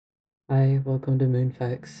Hi, welcome to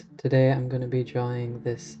Moonfex. Today I'm going to be drawing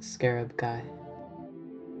this Scarab guy.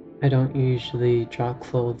 I don't usually draw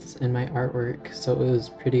clothes in my artwork, so it was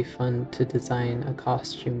pretty fun to design a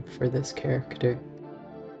costume for this character.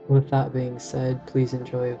 With that being said, please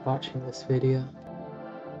enjoy watching this video.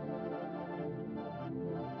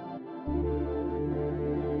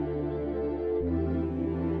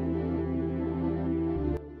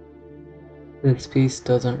 This piece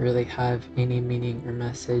doesn't really have any meaning or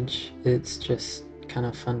message, it's just kind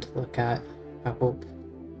of fun to look at, I hope.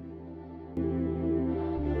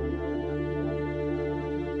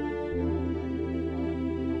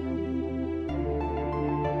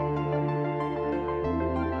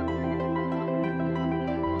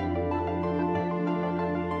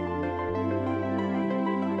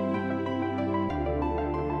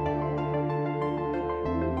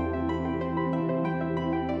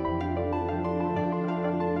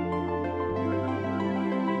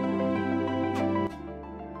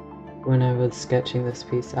 When I was sketching this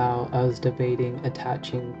piece out, I was debating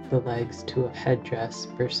attaching the legs to a headdress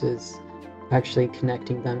versus actually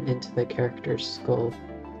connecting them into the character's skull.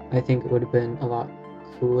 I think it would have been a lot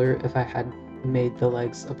cooler if I had made the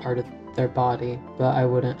legs a part of their body, but I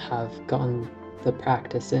wouldn't have gotten the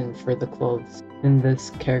practice in for the clothes. And this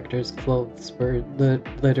character's clothes were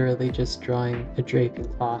literally just drawing a draping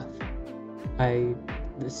cloth.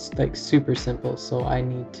 It's like super simple, so I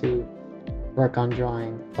need to work on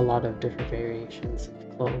drawing a lot of different variations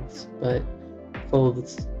of clothes, but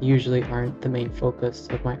clothes usually aren't the main focus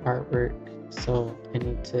of my artwork, so I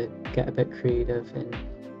need to get a bit creative in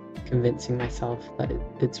convincing myself that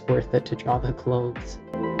it's worth it to draw the clothes.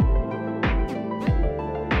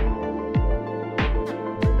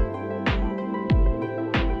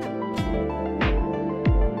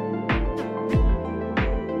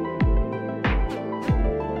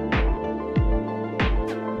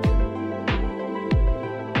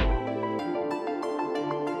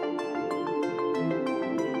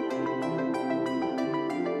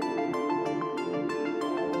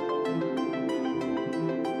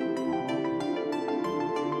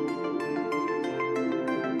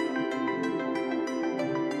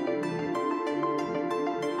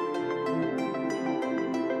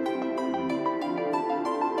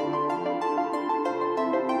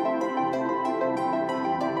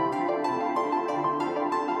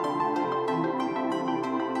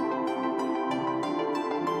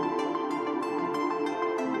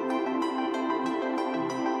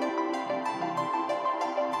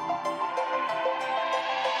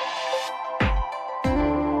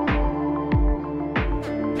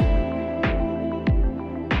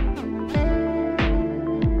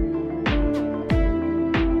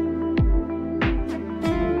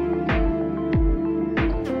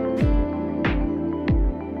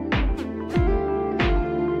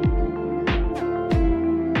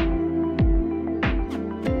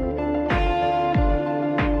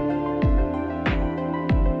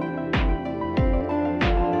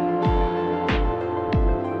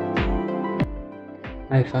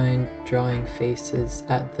 I find drawing faces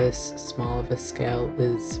at this small of a scale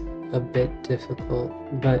is a bit difficult,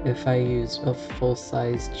 but if I use a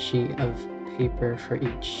full-sized sheet of paper for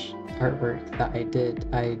each artwork that I did,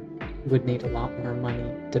 I would need a lot more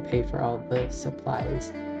money to pay for all the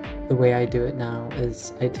supplies. The way I do it now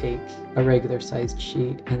is I take a regular sized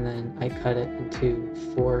sheet and then I cut it into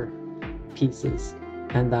 4 pieces,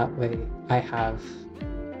 and that way I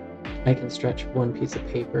can stretch 1 piece of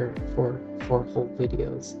paper for 4 whole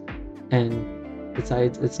videos. And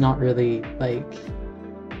besides, it's not really like,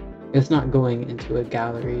 it's not going into a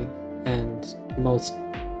gallery, and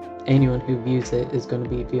anyone who views it is going to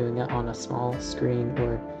be viewing it on a small screen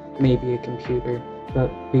or maybe a computer.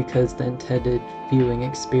 But because the intended viewing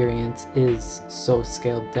experience is so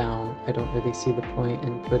scaled down, I don't really see the point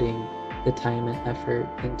in putting the time and effort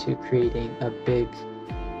into creating a big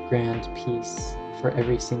grand piece for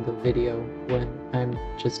every single video when I'm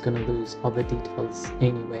just gonna lose all the details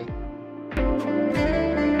anyway.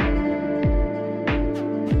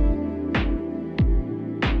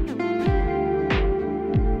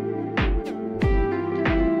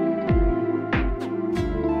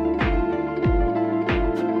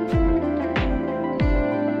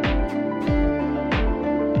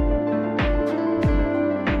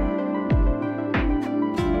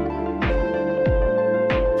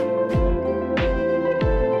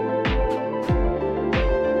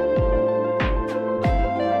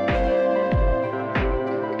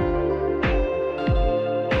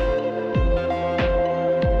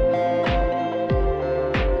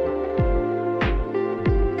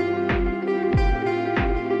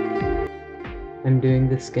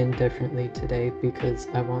 skin differently today because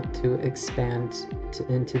I want to expand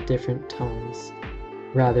into different tones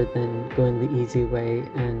rather than going the easy way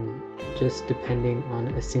and just depending on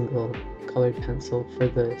a single colored pencil for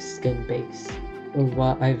the skin base. So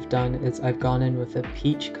what I've done is I've gone in with a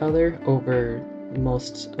peach color over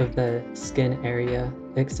most of the skin area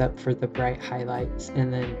except for the bright highlights,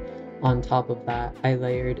 and then on top of that I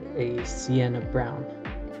layered a sienna brown.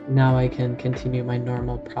 Now I can continue my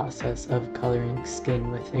normal process of coloring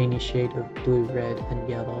skin with any shade of blue, red, and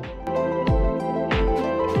yellow.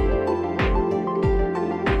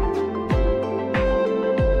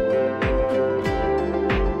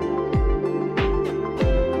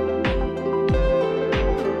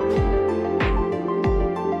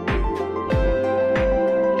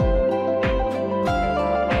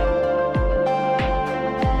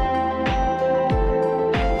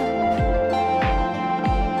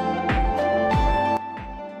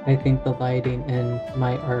 I think the lighting in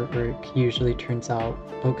my artwork usually turns out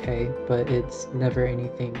okay, but it's never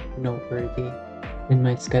anything noteworthy. In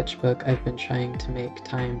my sketchbook, I've been trying to make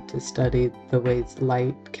time to study the ways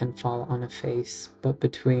light can fall on a face, but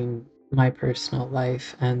between my personal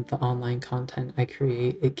life and the online content I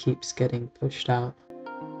create, it keeps getting pushed out.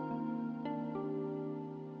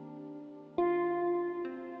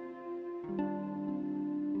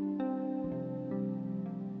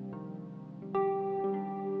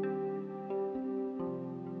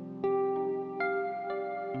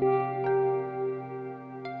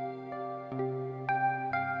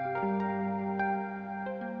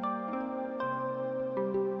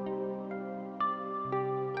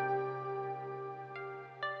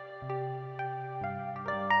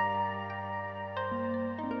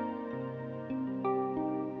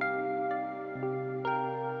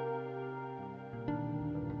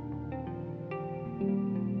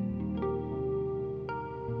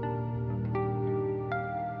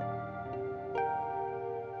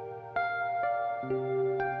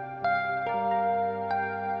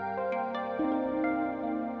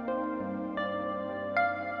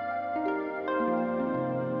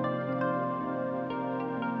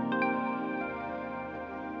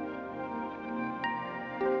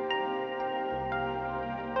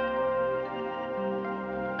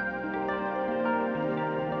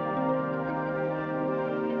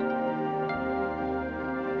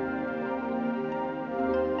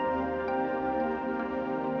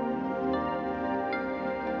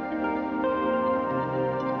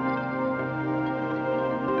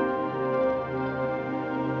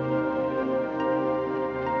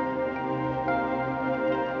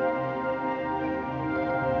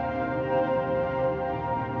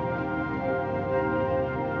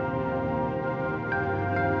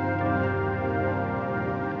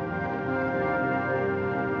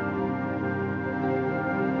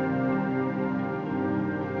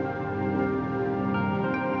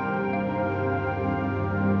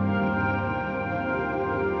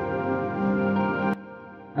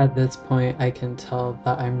 At this point, I can tell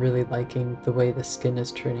that I'm really liking the way the skin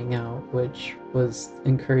is turning out, which was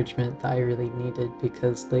encouragement that I really needed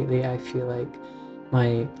because lately I feel like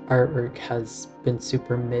my artwork has been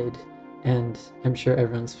super mid, and I'm sure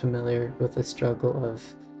everyone's familiar with the struggle of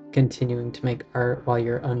continuing to make art while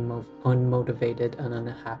you're unmotivated and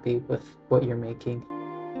unhappy with what you're making.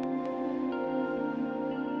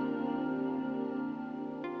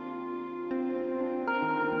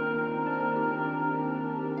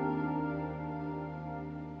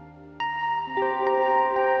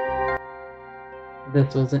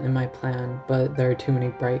 This wasn't in my plan, but there are too many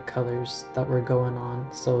bright colors that were going on,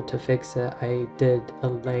 so to fix it, I did a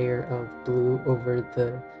layer of blue over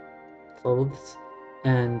the clothes,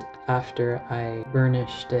 and after I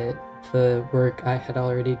burnished it, the work I had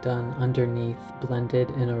already done underneath blended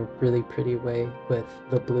in a really pretty way with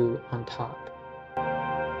the blue on top.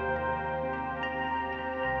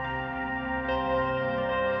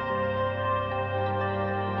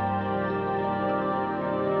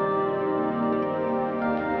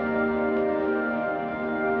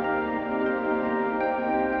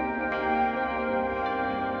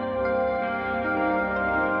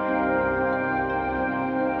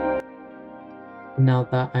 Now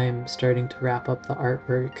that I'm starting to wrap up the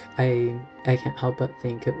artwork, I can't help but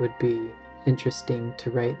think it would be interesting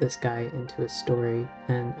to write this guy into a story,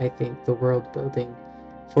 and I think the world building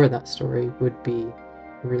for that story would be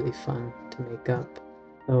really fun to make up.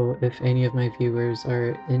 So if any of my viewers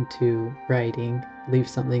are into writing, leave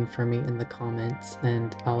something for me in the comments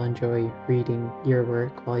and I'll enjoy reading your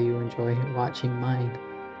work while you enjoy watching mine.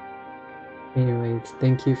 Anyways,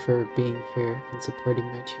 thank you for being here and supporting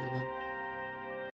my channel.